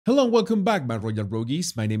Hello and welcome back, my Royal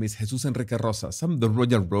Rogues. My name is Jesus Enrique Rosas. I'm the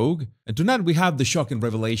Royal Rogue, and tonight we have the shocking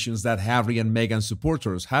revelations that Harry and Meghan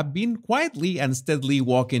supporters have been quietly and steadily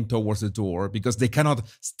walking towards the door because they cannot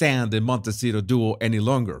stand the Montecito duo any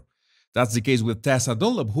longer. That's the case with Tessa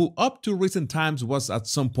Dunlop, who up to recent times was at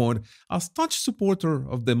some point a staunch supporter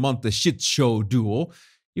of the Monte Shit Show duo,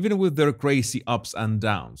 even with their crazy ups and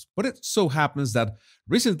downs. But it so happens that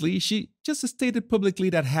recently she just stated publicly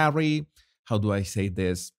that Harry, how do I say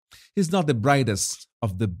this? He's not the brightest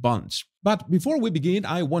of the bunch. But before we begin,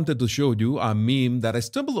 I wanted to show you a meme that I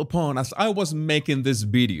stumbled upon as I was making this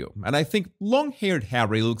video, and I think long-haired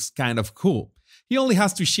Harry looks kind of cool. He only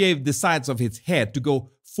has to shave the sides of his head to go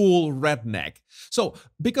full redneck. So,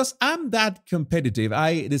 because I'm that competitive,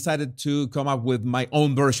 I decided to come up with my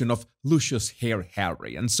own version of Lucius Hair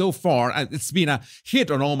Harry. And so far, it's been a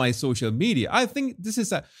hit on all my social media. I think this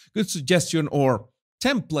is a good suggestion or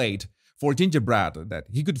template for Gingerbread that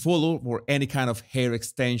he could follow for any kind of hair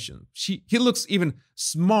extension. He looks even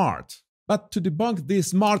smart. But to debunk the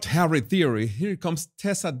smart Harry theory, here comes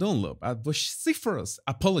Tessa Dunlop, a vociferous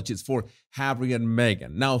apologist for Harry and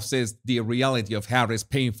Meghan. Now says the reality of Harry's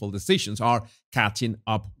painful decisions are catching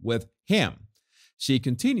up with him. She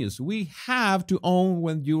continues, we have to own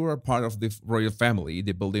when you are part of the royal family,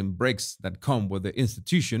 the building bricks that come with the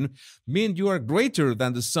institution mean you are greater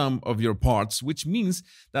than the sum of your parts, which means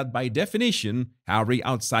that by definition, Harry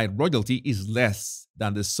outside royalty is less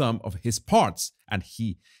than the sum of his parts, and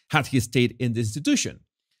he stayed in the institution.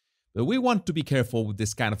 But we want to be careful with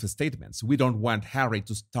this kind of statements. We don't want Harry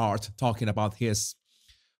to start talking about his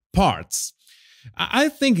parts. I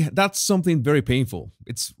think that's something very painful.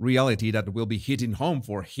 It's reality that will be hitting home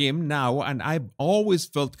for him now, and I've always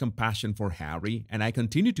felt compassion for Harry, and I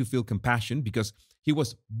continue to feel compassion because he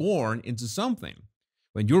was born into something.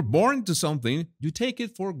 When you're born into something, you take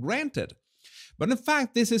it for granted. But in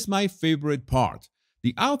fact, this is my favorite part.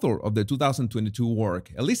 The author of the 2022 work,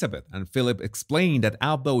 Elizabeth and Philip, explained that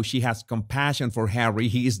although she has compassion for Harry,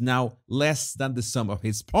 he is now less than the sum of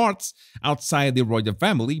his parts outside the royal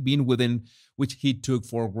family, being within which he took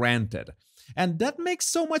for granted. And that makes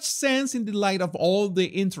so much sense in the light of all the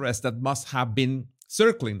interest that must have been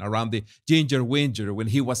circling around the Ginger Winger when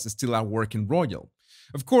he was still a working royal.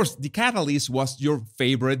 Of course, the catalyst was your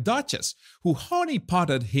favorite Duchess, who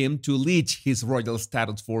honeypotted him to leech his royal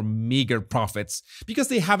status for meager profits because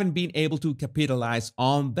they haven't been able to capitalize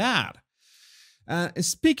on that.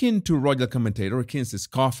 Speaking to royal commentator Kinsey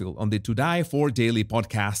Schofield on the To Die For Daily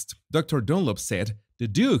podcast, Dr. Dunlop said the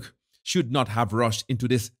Duke should not have rushed into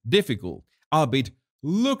this difficult, albeit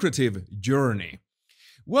lucrative journey.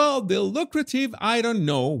 Well, the lucrative, I don't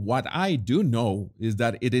know. What I do know is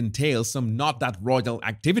that it entails some not that royal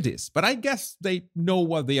activities, but I guess they know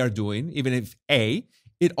what they are doing, even if A,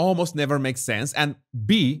 it almost never makes sense, and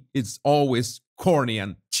B, it's always corny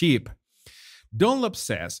and cheap. Dunlop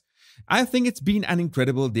says, I think it's been an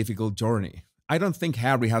incredible, difficult journey. I don't think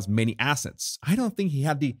Harry has many assets. I don't think he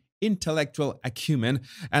had the intellectual acumen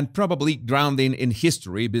and probably grounding in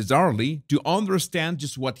history, bizarrely, to understand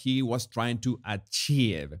just what he was trying to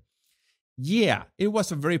achieve. Yeah, it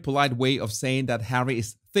was a very polite way of saying that Harry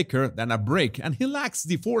is thicker than a brick and he lacks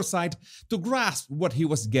the foresight to grasp what he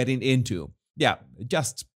was getting into. Yeah,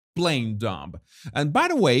 just plain dumb. And by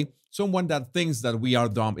the way, someone that thinks that we are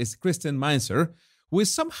dumb is Kristen Meinzer, who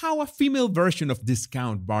is somehow a female version of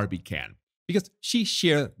Discount Barbie Can, because she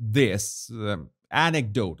shared this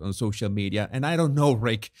anecdote on social media, and I don't know,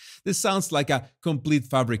 Rick, this sounds like a complete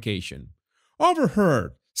fabrication.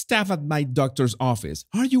 Overheard, staff at my doctor's office.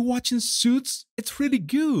 Are you watching Suits? It's really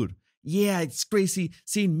good. Yeah, it's crazy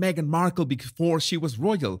seeing Meghan Markle before she was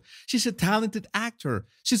royal. She's a talented actor.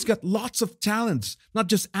 She's got lots of talents, not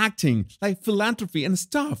just acting, like philanthropy and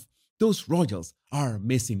stuff. Those royals are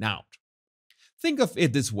missing out. Think of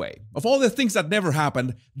it this way. Of all the things that never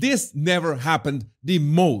happened, this never happened the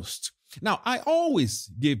most. Now, I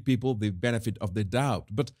always give people the benefit of the doubt,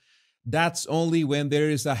 but that's only when there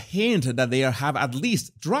is a hint that they have at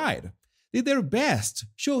least tried. Did their best,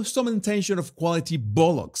 show some intention of quality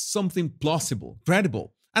bollocks, something plausible,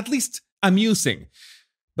 credible, at least amusing.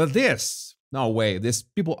 But this, no way, these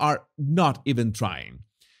people are not even trying.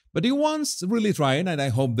 But the ones really trying, and I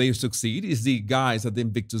hope they succeed, is the guys at the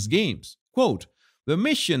Invictus Games. Quote, the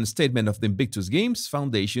mission statement of the Invictus Games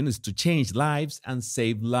Foundation is to change lives and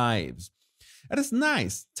save lives. That is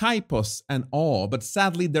nice, typos and all, but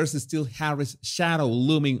sadly there's still Harry's shadow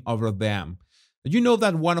looming over them. You know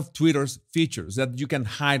that one of Twitter's features that you can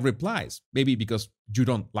hide replies, maybe because you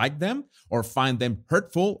don't like them or find them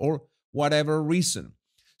hurtful or whatever reason.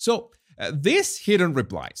 So these hidden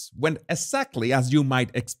replies went exactly as you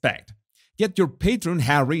might expect. Get your patron.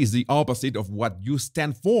 Harry is the opposite of what you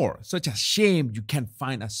stand for. Such a shame you can't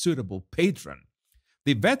find a suitable patron.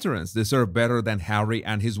 The veterans deserve better than Harry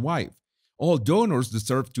and his wife. All donors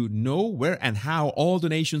deserve to know where and how all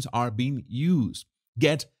donations are being used.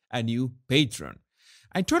 Get a new patron.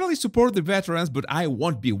 I totally support the veterans, but I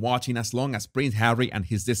won't be watching as long as Prince Harry and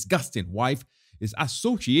his disgusting wife is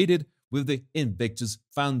associated with the Invictus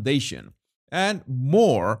Foundation. And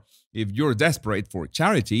more, if you're desperate for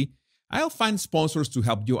charity, I'll find sponsors to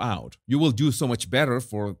help you out. You will do so much better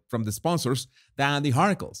from the sponsors than the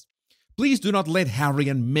Harkles. Please do not let Harry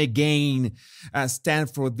and Meghan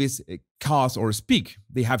stand for this cause or speak.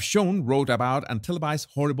 They have shown, wrote about, and televised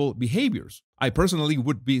horrible behaviors. I personally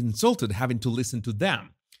would be insulted having to listen to them.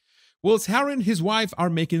 Whilst Harry and his wife are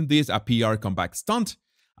making this a PR comeback stunt,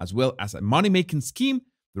 as well as a money-making scheme,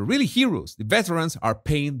 the really heroes, the veterans, are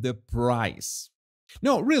paying the price.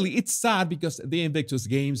 No, really, it's sad because the Invictus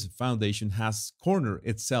Games Foundation has cornered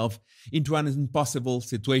itself into an impossible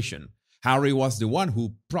situation. Harry was the one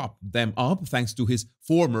who propped them up thanks to his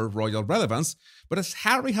former royal relevance, but as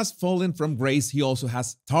Harry has fallen from grace, he also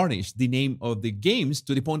has tarnished the name of the games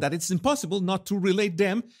to the point that it's impossible not to relate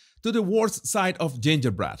them to the worst side of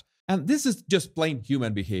gingerbread. And this is just plain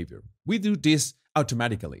human behavior. We do this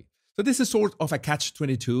automatically. So this is sort of a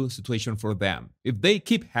catch-22 situation for them. If they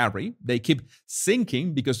keep Harry, they keep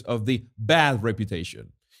sinking because of the bad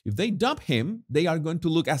reputation. If they dump him, they are going to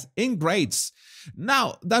look as ingrates.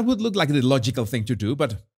 Now, that would look like the logical thing to do,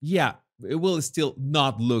 but yeah, it will still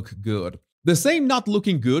not look good. The same not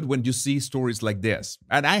looking good when you see stories like this.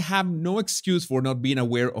 And I have no excuse for not being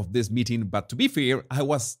aware of this meeting, but to be fair, I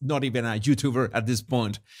was not even a YouTuber at this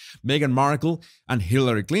point. Meghan Markle and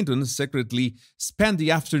Hillary Clinton secretly spent the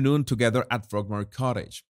afternoon together at Frogmore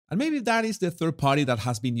Cottage. And maybe that is the third party that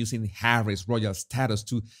has been using Harry's royal status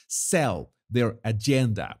to sell their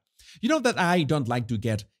agenda. You know that I don't like to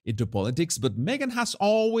get into politics, but Meghan has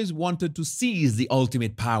always wanted to seize the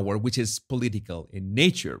ultimate power, which is political in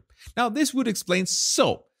nature. Now, this would explain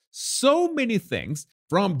so many things,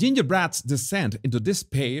 from gingerbread's descent into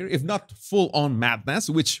despair, if not full-on madness,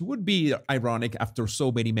 which would be ironic after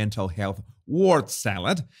so many mental health word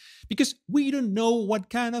salad, because we don't know what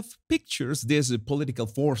kind of pictures these political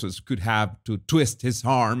forces could have to twist his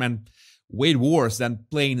arm and way worse than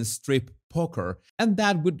plain strip poker. And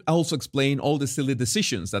that would also explain all the silly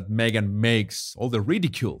decisions that Meghan makes, all the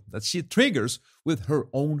ridicule that she triggers with her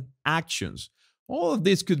own actions. All of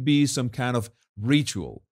this could be some kind of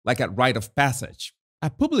ritual, like a rite of passage. A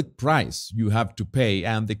public price you have to pay,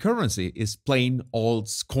 and the currency is plain old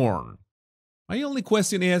scorn. My only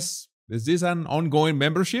question is this an ongoing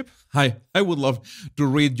membership? I would love to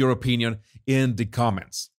read your opinion in the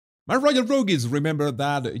comments. My Royal Rogues, remember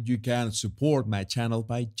that you can support my channel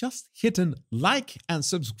by just hitting like and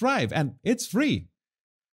subscribe, and it's free.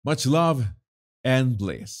 Much love and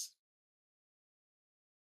bliss.